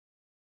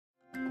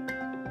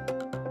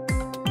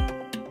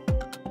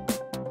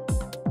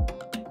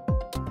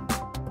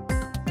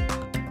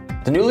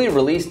The newly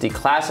released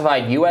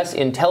declassified U.S.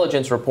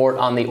 intelligence report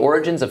on the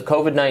origins of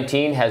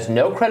COVID-19 has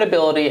no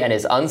credibility and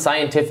is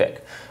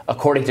unscientific,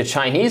 according to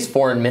Chinese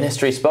Foreign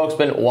Ministry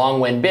spokesman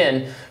Wang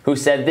Wenbin, who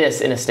said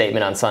this in a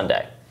statement on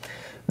Sunday.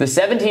 The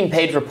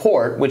 17-page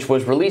report, which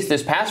was released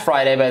this past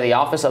Friday by the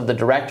Office of the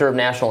Director of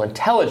National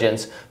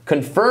Intelligence,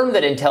 confirmed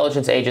that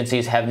intelligence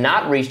agencies have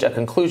not reached a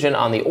conclusion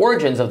on the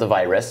origins of the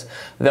virus,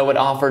 though it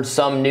offered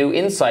some new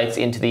insights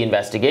into the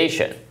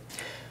investigation.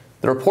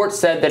 The report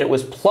said that it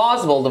was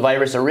plausible the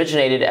virus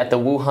originated at the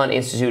Wuhan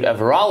Institute of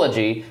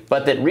Virology,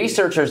 but that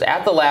researchers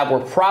at the lab were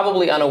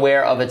probably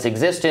unaware of its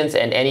existence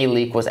and any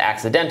leak was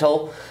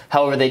accidental.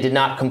 However, they did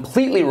not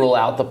completely rule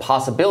out the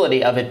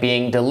possibility of it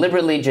being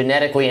deliberately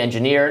genetically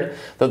engineered,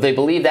 though they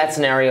believe that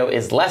scenario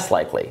is less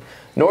likely.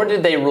 Nor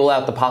did they rule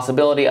out the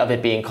possibility of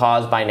it being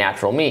caused by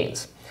natural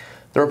means.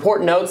 The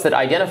report notes that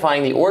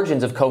identifying the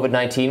origins of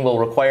COVID-19 will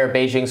require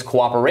Beijing's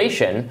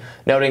cooperation,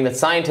 noting that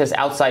scientists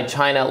outside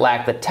China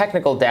lack the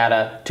technical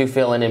data to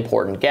fill in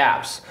important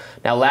gaps.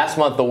 Now, last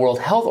month, the World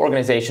Health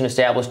Organization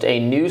established a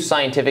new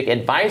scientific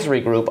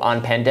advisory group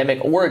on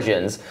pandemic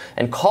origins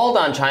and called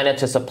on China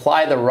to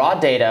supply the raw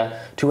data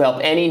to help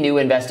any new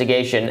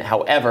investigation.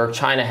 However,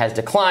 China has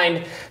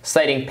declined,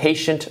 citing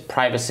patient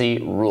privacy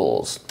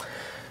rules.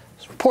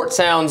 Report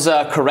sounds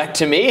correct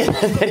to me.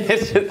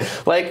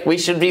 Like, we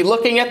should be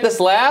looking at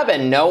this lab,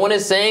 and no one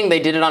is saying they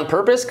did it on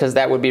purpose, because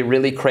that would be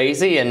really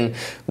crazy and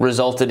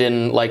resulted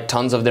in like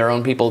tons of their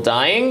own people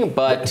dying.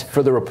 But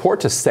for the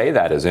report to say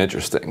that is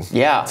interesting.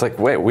 Yeah, it's like,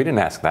 wait, we didn't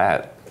ask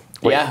that.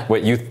 Wait, yeah.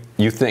 Wait,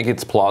 you think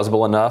it's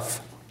plausible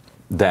enough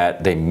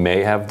that they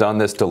may have done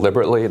this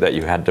deliberately, that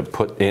you had to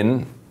put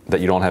in that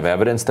you don't have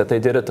evidence that they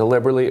did it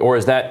deliberately, or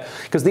is that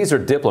because these are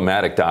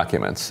diplomatic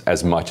documents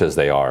as much as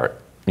they are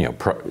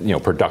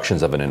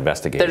productions of an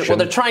investigation?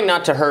 They're trying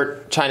not to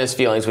hurt China's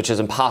feelings, which is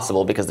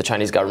impossible because the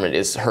Chinese government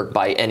is hurt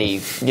by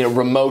any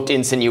remote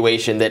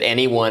insinuation that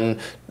anyone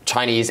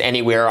Chinese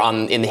anywhere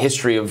in the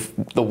history of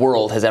the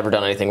world has ever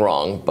done anything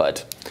wrong.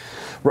 But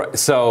right,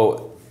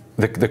 so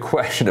the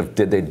question of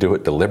did they do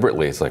it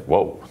deliberately is like,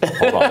 whoa,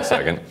 hold on a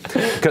second,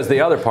 because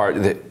the other part,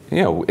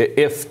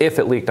 if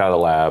it leaked out of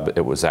the lab,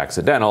 it was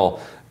accidental,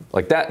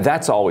 like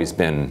that's always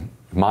been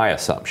my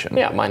assumption.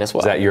 Yeah, mine as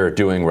well. Is that you're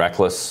doing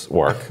reckless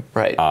work,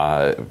 right?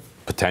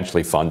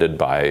 Potentially funded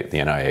by the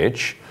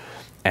NIH,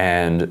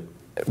 and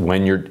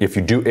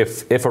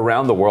if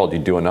around the world you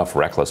do enough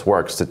reckless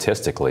work,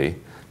 statistically,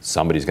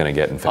 somebody's going to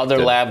get infected.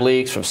 Other lab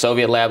leaks, from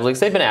Soviet lab leaks,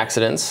 they've been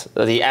accidents.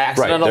 The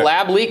accidental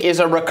lab leak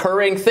is a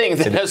recurring thing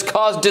that has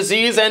caused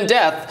disease and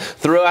death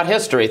throughout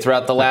history,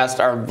 throughout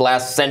our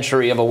last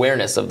century of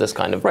awareness of this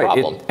kind of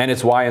problem. And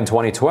it's why in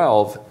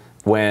 2012.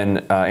 When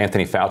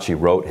Anthony Fauci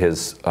wrote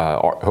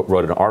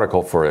an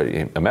article for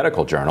a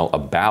medical journal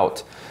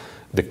about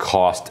the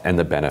cost and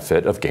the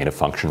benefit of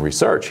gain-of-function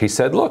research, he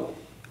said, look,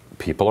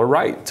 people are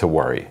right to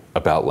worry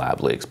about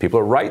lab leaks. People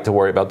are right to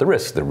worry about the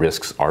risks. The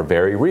risks are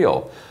very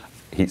real.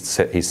 He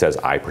says,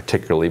 I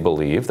particularly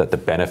believe that the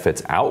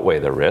benefits outweigh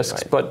the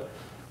risks, but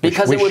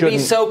because it would be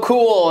so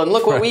cool, and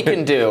look what we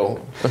can do.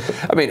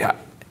 I mean,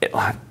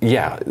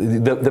 yeah,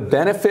 the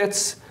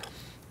benefits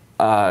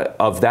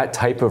of that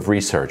type of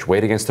research,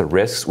 weighed against the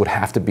risks, would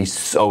have to be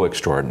so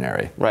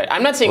extraordinary. Right.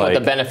 I'm not seeing what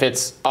the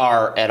benefits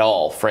are at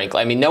all,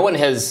 frankly. I mean, no one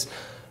has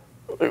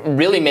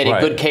really made a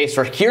good case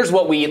for here's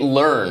what we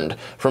learned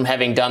from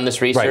having done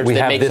this research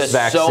that makes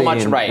us so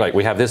much right.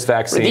 We have this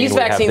vaccine. These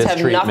vaccines have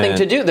nothing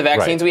to do. The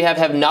vaccines we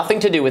have nothing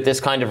to do with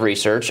this kind of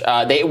research.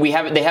 They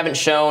haven't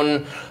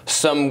shown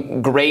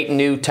some great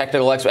new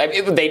technical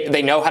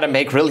they know how to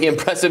make really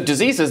impressive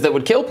diseases that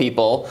would kill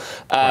people.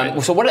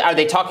 So what are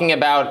they talking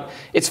about?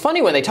 It's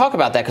funny when they talk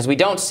about that because we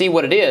don't see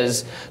what it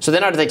is. So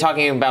then are they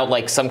talking about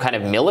like some kind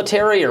of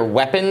military or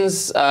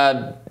weapons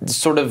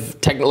sort of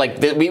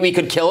we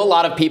could kill a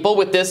lot of people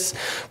with this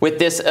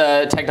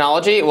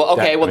technology? Well,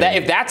 okay.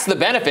 If that's the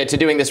benefit to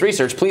doing this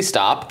research, please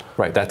stop.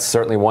 Right. That's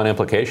certainly one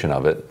implication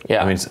of it.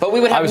 Yeah. I mean, but we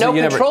would have no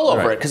control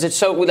over it because it's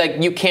so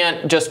you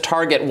can't just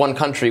target one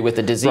country with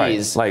a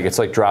disease. Right. Like it's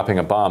like dropping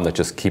a bomb that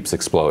just keeps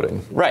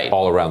exploding. Right.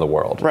 All around the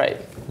world. Right.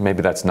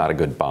 Maybe that's not a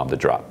good bomb to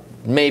drop.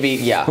 Maybe,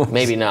 yeah,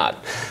 maybe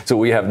not. So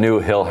we have new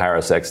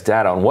Hill-HarrisX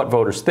data on what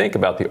voters think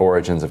about the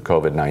origins of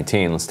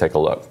COVID-19. Let's take a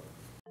look.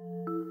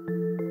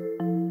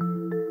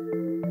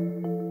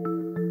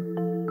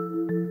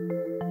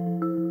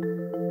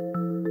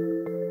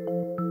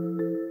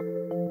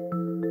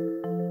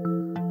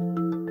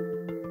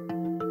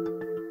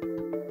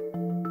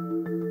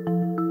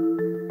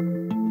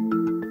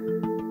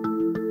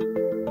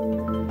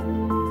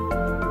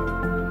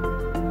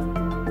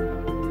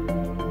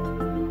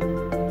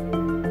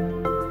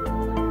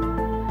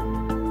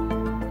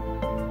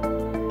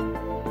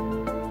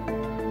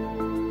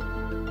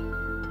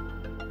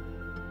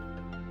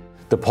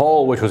 The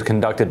poll, which was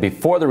conducted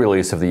before the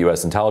release of the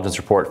U.S. intelligence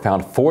report,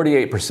 found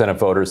 48% of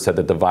voters said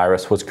that the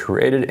virus was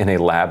created in a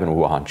lab in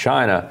Wuhan,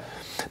 China.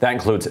 That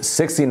includes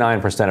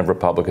 69% of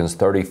Republicans,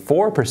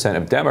 34%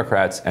 of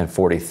Democrats, and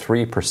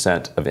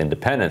 43% of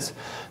independents.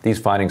 These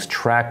findings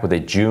track with a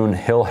June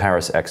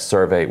Hill-HarrisX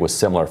survey with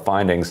similar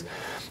findings.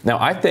 Now,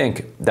 I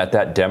think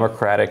that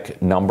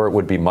Democratic number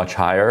would be much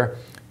higher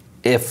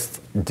if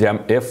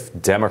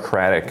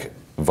Democratic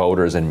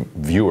voters and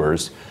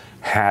viewers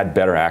had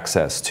better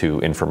access to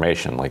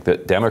information. Like the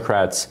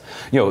Democrats,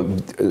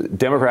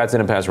 Democrats,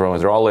 independents,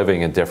 Republicans, they're all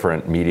living in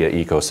different media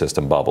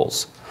ecosystem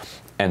bubbles.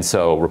 And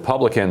so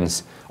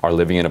Republicans are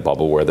living in a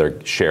bubble where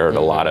they're shared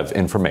a lot of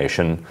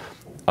information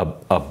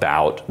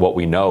about what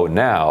we know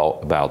now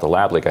about the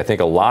lab leak. I think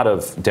a lot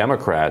of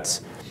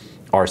Democrats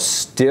are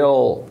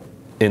still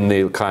in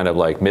the kind of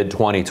like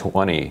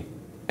mid-2020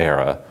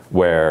 era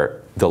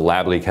where the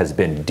lab leak has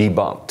been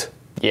debunked.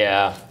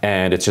 Yeah.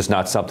 And it's just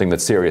not something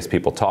that serious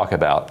people talk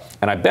about.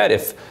 And I bet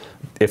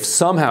if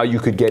somehow you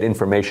could get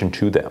information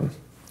to them,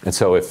 and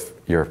so if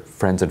your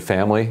friends and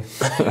family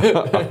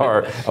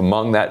are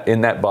among that,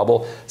 in that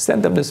bubble,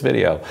 send them this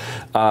video.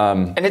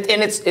 Or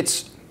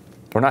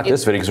not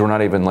this video, because we're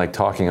not even like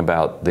talking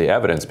about the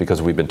evidence,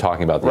 because we've been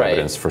talking about the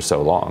evidence for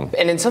so long.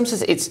 And in some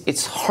sense,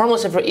 it's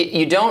harmless.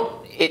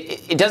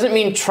 It doesn't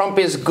mean Trump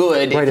is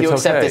good if you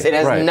accept this. It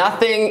has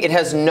nothing. It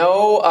has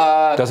no.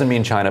 Doesn't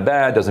mean China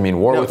bad. Doesn't mean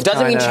war with China.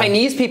 Doesn't mean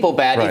Chinese people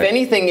bad. If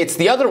anything, it's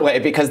the other way,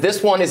 because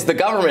this one is the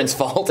government's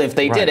fault if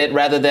they did it,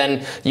 rather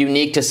than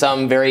unique to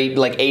some very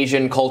like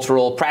Asian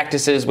cultural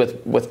practices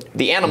with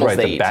the animals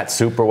they eat. The bat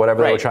soup or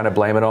whatever they were trying to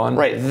blame it on.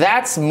 Right.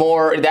 That's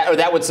more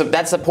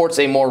that supports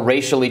a more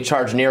racially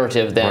charged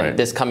narrative than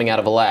this coming out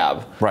of a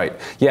lab. Right.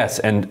 Yes,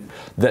 and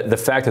the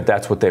fact that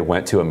that's what they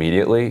went to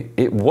immediately,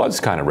 it was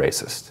kind of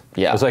racist.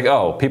 Yeah. It was like,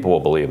 oh, people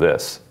will believe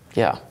this.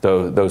 Yeah.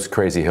 Those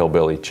crazy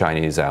hillbilly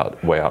Chinese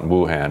way out in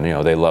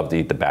Wuhan, they love to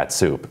eat the bat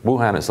soup.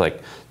 Wuhan is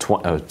like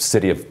a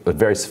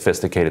very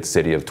sophisticated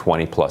city of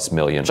 20+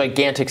 million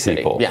gigantic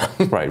people. City.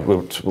 Yeah. Right.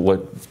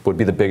 Would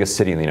be the biggest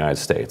city in the United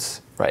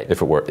States. Right.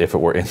 If it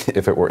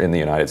were in the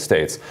United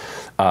States,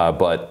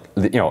 but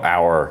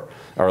our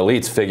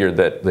elites figured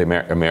that the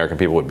American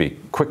people would be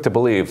quick to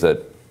believe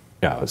that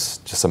it's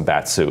just some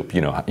bat soup.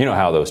 You know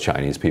how those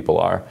Chinese people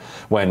are.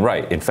 When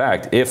in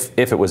fact, if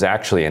it was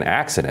actually an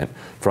accident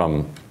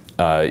from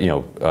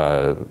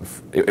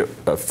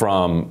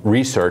from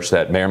research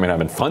that may or may not have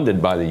been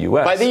funded by the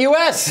U.S. By the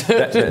U.S.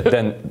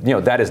 then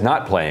that is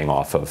not playing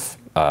off of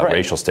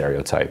racial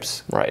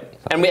stereotypes. Right.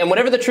 And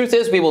whatever the truth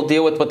is, we will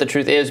deal with what the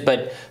truth is.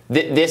 But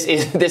this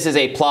is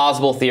a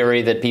plausible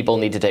theory that people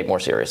need to take more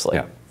seriously.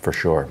 Yeah, for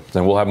sure.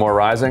 Then we'll have more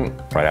Rising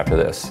right after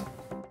this.